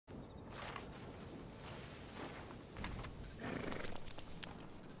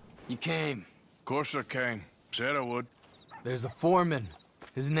You came. Of course I came. Said I would. There's a foreman.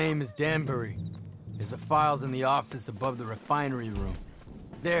 His name is Danbury. There's the files in the office above the refinery room.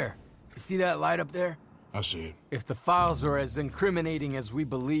 There. You see that light up there? I see it. If the files are as incriminating as we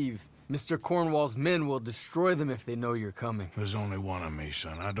believe, Mr. Cornwall's men will destroy them if they know you're coming. There's only one of me,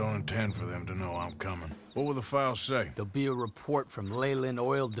 son. I don't intend for them to know I'm coming. What will the files say? There'll be a report from Leyland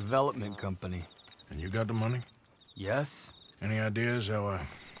Oil Development Company. And you got the money? Yes? Any ideas how I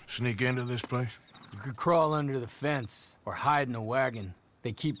sneak into this place? You could crawl under the fence or hide in a wagon.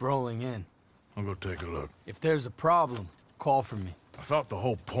 They keep rolling in. I'll go take a look. If there's a problem, call for me. I thought the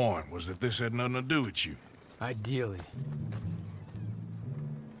whole point was that this had nothing to do with you. Ideally.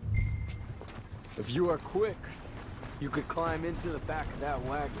 If you are quick, you could climb into the back of that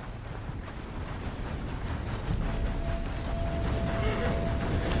wagon.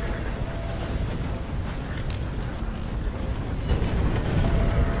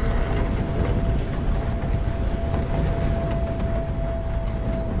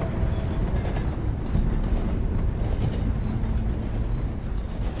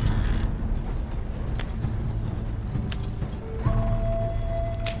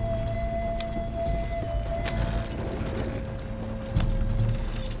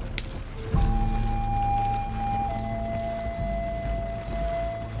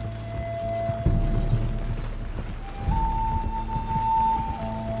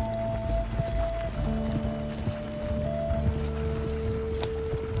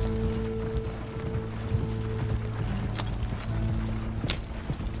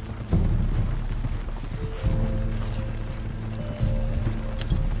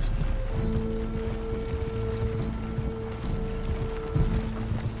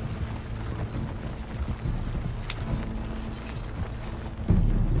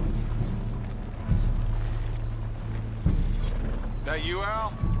 That you,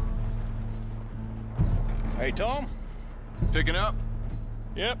 Al? Hey, Tom? Picking up?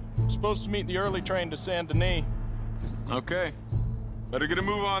 Yep. Supposed to meet the early train to Saint Denis. Okay. Better get a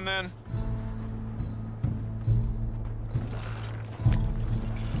move on then.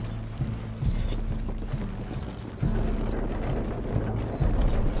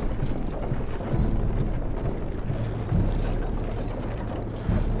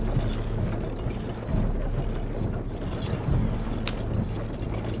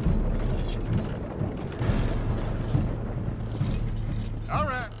 All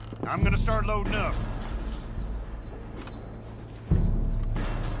right. I'm gonna start loading up.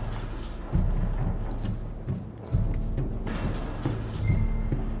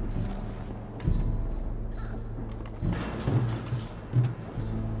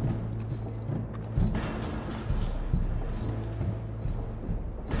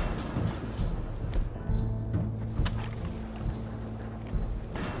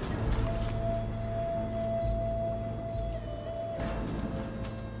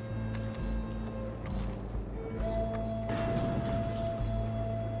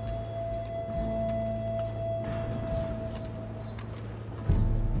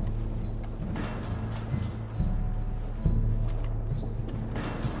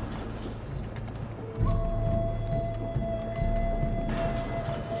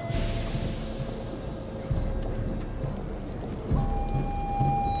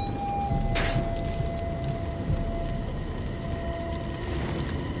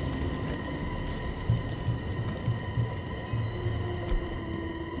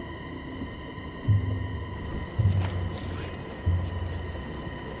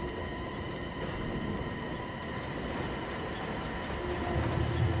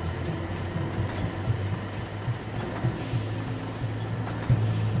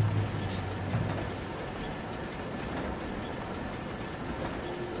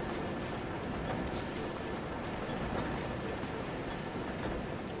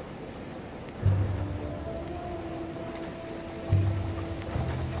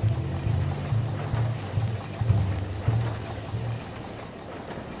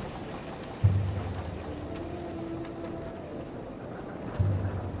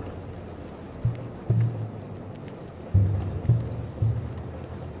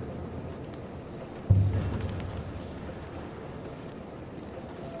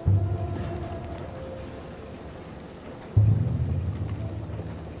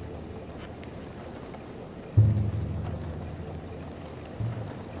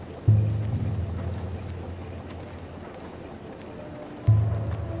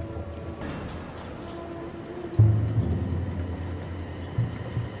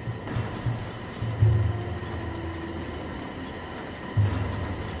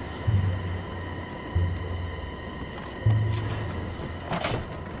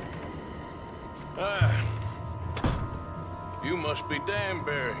 You must be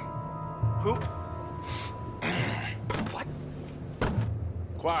Danbury. Who? What?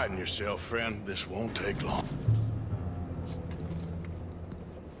 Quieten yourself, friend. This won't take long.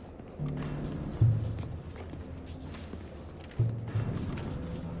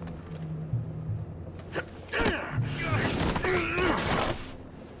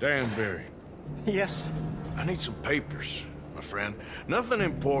 Danbury. Yes? I need some papers, my friend. Nothing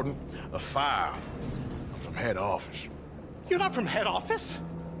important. A file. I'm from head office. You're not from head office?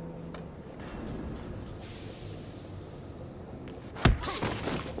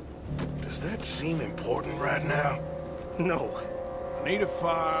 Does that seem important right now? No. I need a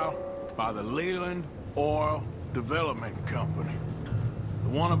file by the Leland Oil Development Company. The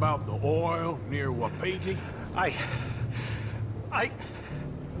one about the oil near Wapiti? I...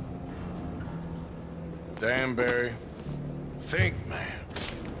 Danbury, think, man.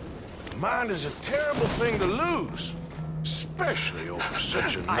 Mind is a terrible thing to lose, especially over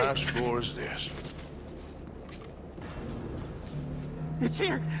such a nice floor as this. It's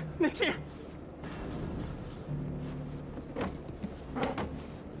here! It's here!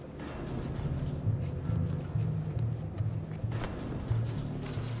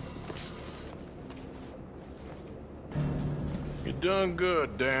 You done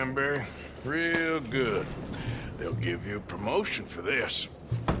good, Danbury. Real good. They'll give you a promotion for this.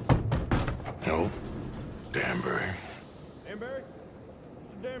 No, Danbury. Danbury?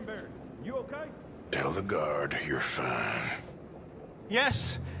 Danbury, you okay? Tell the guard you're fine.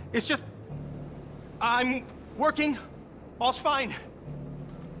 Yes, it's just... I'm working. All's fine.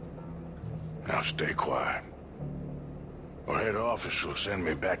 Now stay quiet. Or head office will send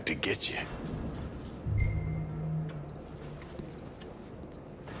me back to get you.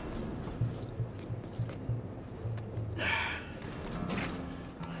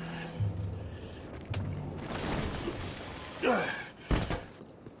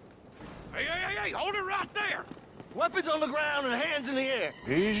 Hey, hold it right there! Weapons on the ground and hands in the air.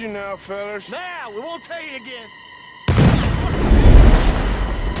 Easy now, fellas. Now, we won't tell you again.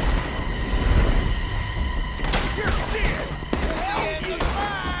 You're dead!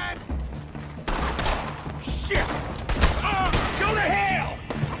 Shit! Go to hell!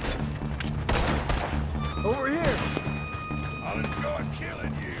 Over here! I'll enjoy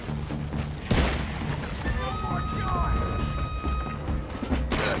killing you. No more joy!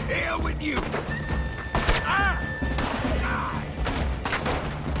 To hell with you!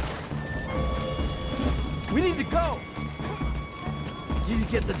 We need to go! Did you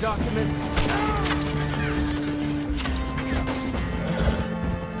get the documents?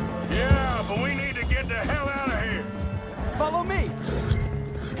 Yeah, but we need to get the hell out of here. Follow me!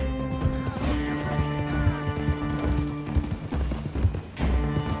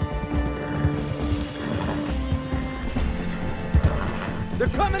 They're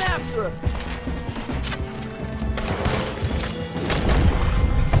coming after us!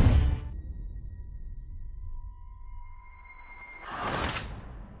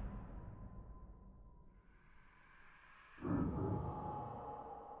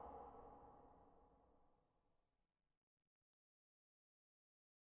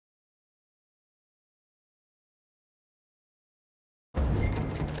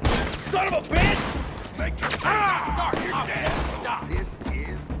 Son of a bitch! Make your start! You're dead! Stop! This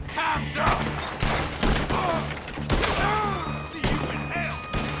is... Time's up! See you in hell!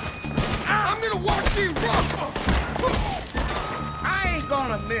 I'm gonna watch you run! I ain't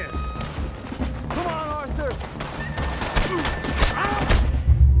gonna miss! Come on, Arthur! Shoot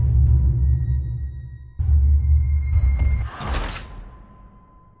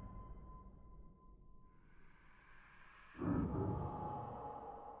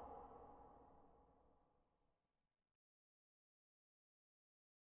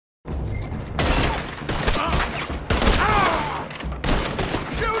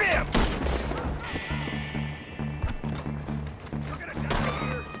him!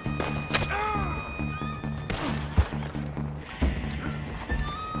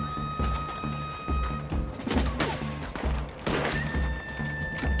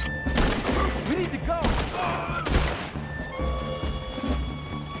 We need to go!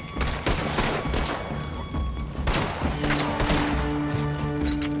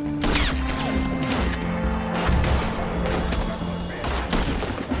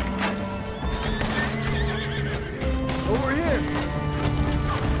 Over here!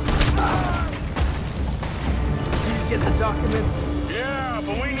 Did you get the documents? Yeah,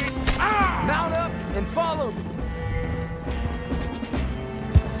 but we need... Mount up and follow me!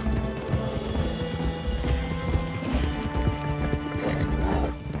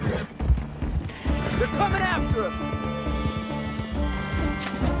 They're coming after us!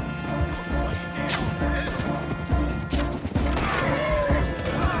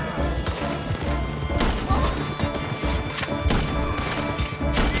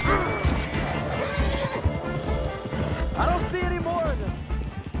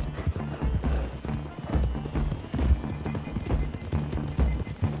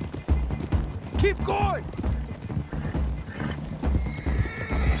 Keep going!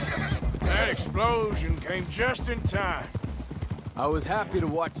 That explosion came just in time. I was happy to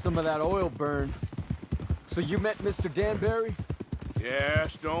watch some of that oil burn. So you met Mr. Danbury?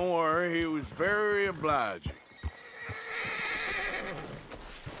 Yes, don't worry, he was very obliging.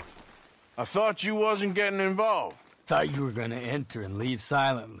 I thought you wasn't getting involved. Thought you were gonna enter and leave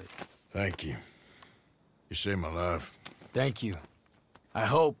silently. Thank you. You saved my life. Thank you. I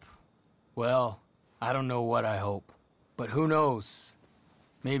hope... Well, I don't know what I hope. But who knows?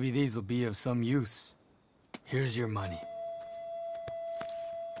 Maybe these will be of some use. Here's your money.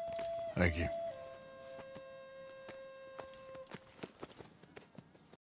 Thank you.